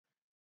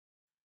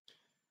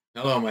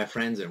Hello, my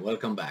friends, and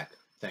welcome back.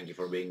 Thank you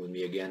for being with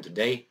me again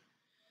today.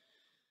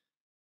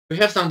 We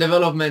have some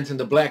developments in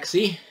the Black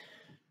Sea,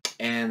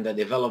 and the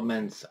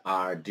developments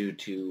are due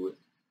to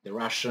the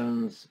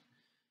Russians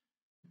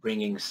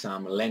bringing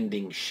some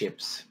landing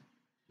ships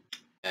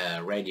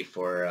ready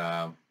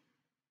for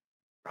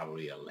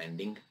probably a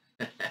landing.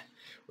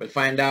 We'll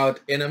find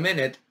out in a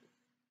minute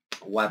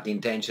what the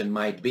intention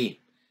might be.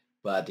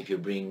 But if you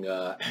bring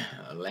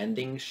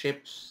landing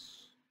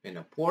ships in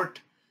a port,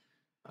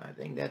 I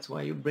think that's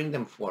why you bring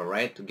them for,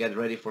 right? To get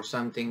ready for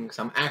something,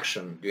 some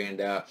action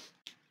during a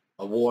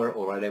war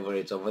or whatever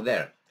it's over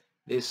there.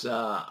 This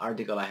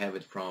article, I have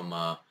it from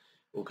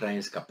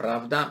Ukrainska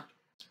Pravda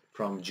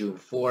from June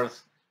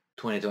 4th,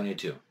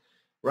 2022.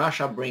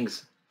 Russia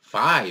brings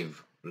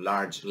 5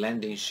 large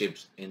landing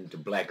ships into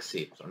Black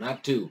Sea. So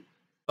not 2,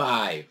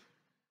 5.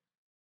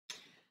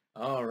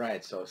 All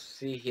right, so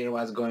see here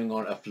what's going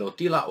on. A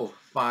flotilla of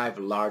 5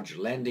 large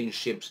landing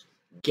ships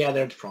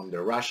gathered from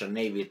the Russian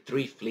Navy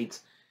 3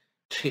 fleets,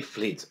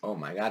 oh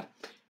my god,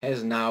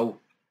 has now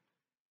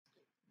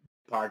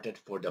parted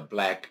for the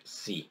Black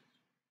Sea.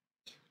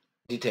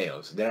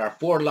 Details. There are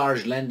 4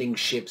 large landing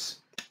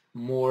ships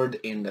moored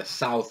in the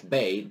South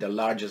Bay, the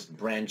largest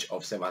branch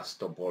of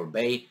Sevastopol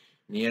Bay,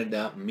 near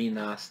the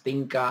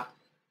Minastinka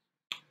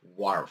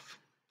wharf.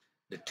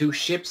 The 2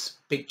 ships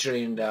pictured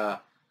in the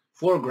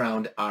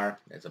foreground are,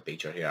 there's a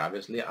picture here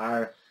obviously,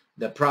 are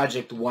the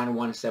Project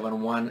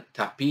 1171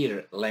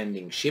 Tapir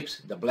landing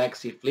ships. The Black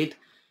Sea Fleet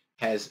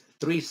has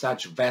 3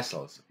 such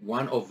vessels,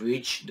 one of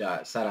which, the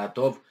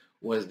Saratov,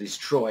 was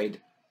destroyed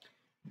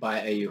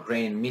by a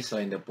Ukrainian missile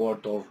in the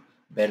port of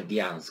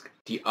Berdyansk.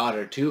 The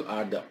other 2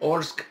 are the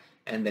Orsk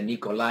and the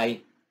Nikolai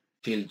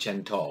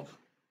Filchentov.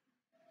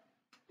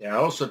 There are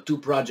also 2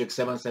 Project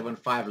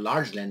 775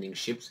 large landing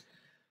ships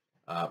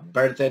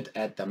berthed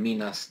at the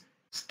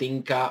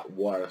Minastinka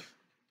wharf.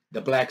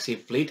 The Black Sea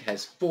Fleet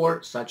has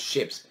 4 such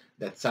ships,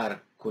 the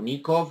Tsar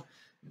Kunikov,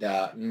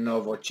 the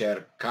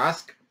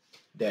Novocherkassk,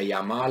 the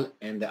Yamal,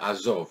 and the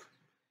Azov.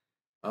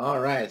 All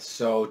right,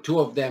 so 2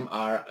 of them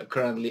are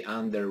currently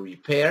under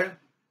repair,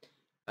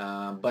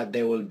 but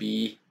they will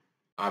be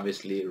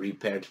obviously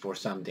repaired for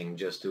something,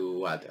 just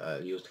to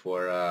used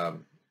for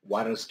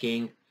water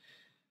skiing.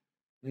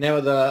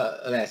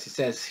 Nevertheless, it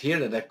says here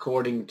that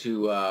according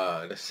to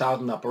the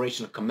Southern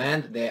Operational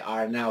Command, there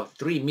are now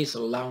 3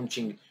 missile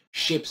launching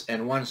ships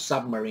and 1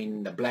 submarine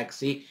in the Black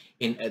Sea,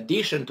 in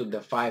addition to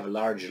the 5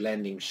 large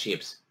landing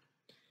ships.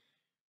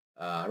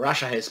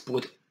 Russia has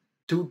put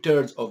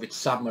 2/3 of its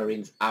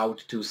submarines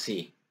out to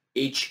sea,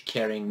 each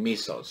carrying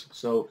missiles.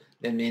 So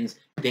that means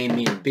they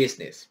mean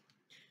business.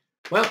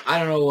 Well, I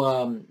don't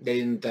know. They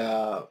didn't.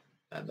 The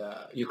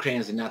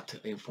Ukrainians did not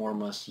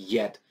inform us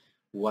yet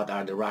what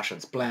are the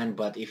Russians' plan.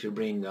 But if you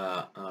bring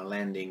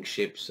landing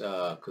ships,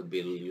 could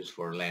be used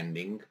for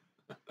landing.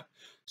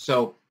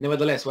 So,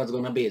 nevertheless, what's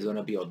going to be? It's going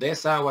to be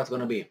Odessa. What's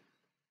going to be?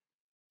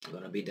 It's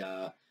going to be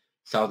the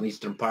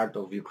southeastern part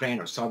of Ukraine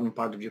or southern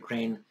part of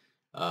Ukraine,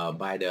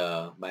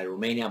 by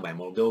Romania, by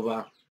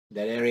Moldova,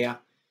 that area.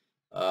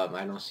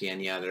 I don't see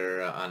any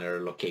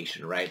other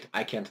location, right?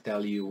 I can't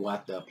tell you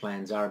what the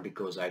plans are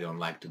because I don't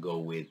like to go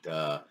with.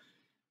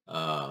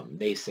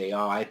 They say,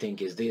 oh, I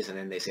think is this, and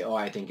then they say, oh,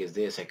 I think is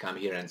this. I come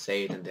here and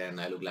say it, and then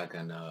I look like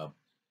an,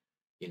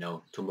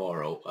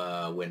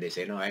 tomorrow when they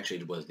say, no,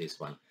 actually it was this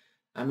one.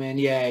 I mean,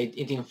 yeah,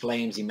 it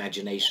inflames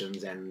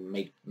imaginations and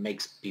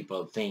makes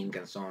people think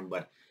and so on,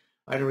 but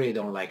I really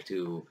don't like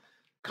to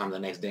come the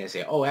next day and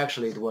say, oh,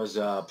 actually it was,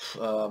 I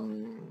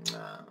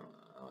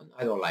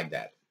don't like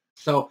that.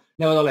 So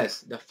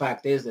nevertheless, the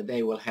fact is that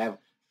they will have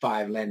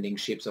 5 landing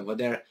ships over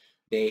there.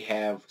 They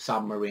have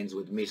submarines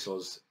with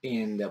missiles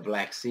in the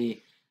Black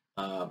Sea.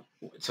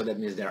 So that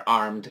means they're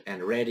armed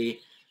and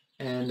ready.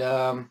 And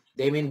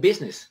they mean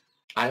business.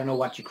 I don't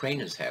know what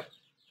Ukrainians have.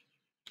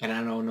 And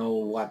I don't know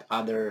what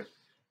other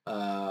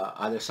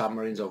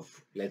submarines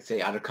of, let's say,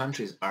 other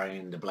countries are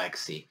in the Black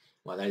Sea.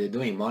 What are they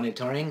doing?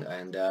 Monitoring.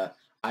 And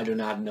I do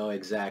not know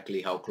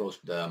exactly how close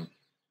to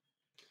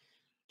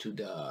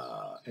the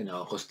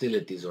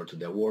hostilities or to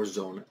the war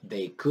zone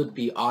they could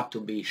be, ought to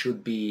be,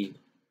 should be,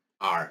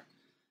 are.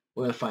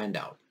 We'll find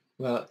out.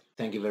 Well,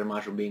 thank you very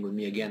much for being with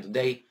me again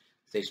today.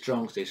 Stay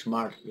strong, stay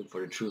smart, look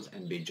for the truth,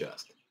 and be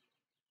just.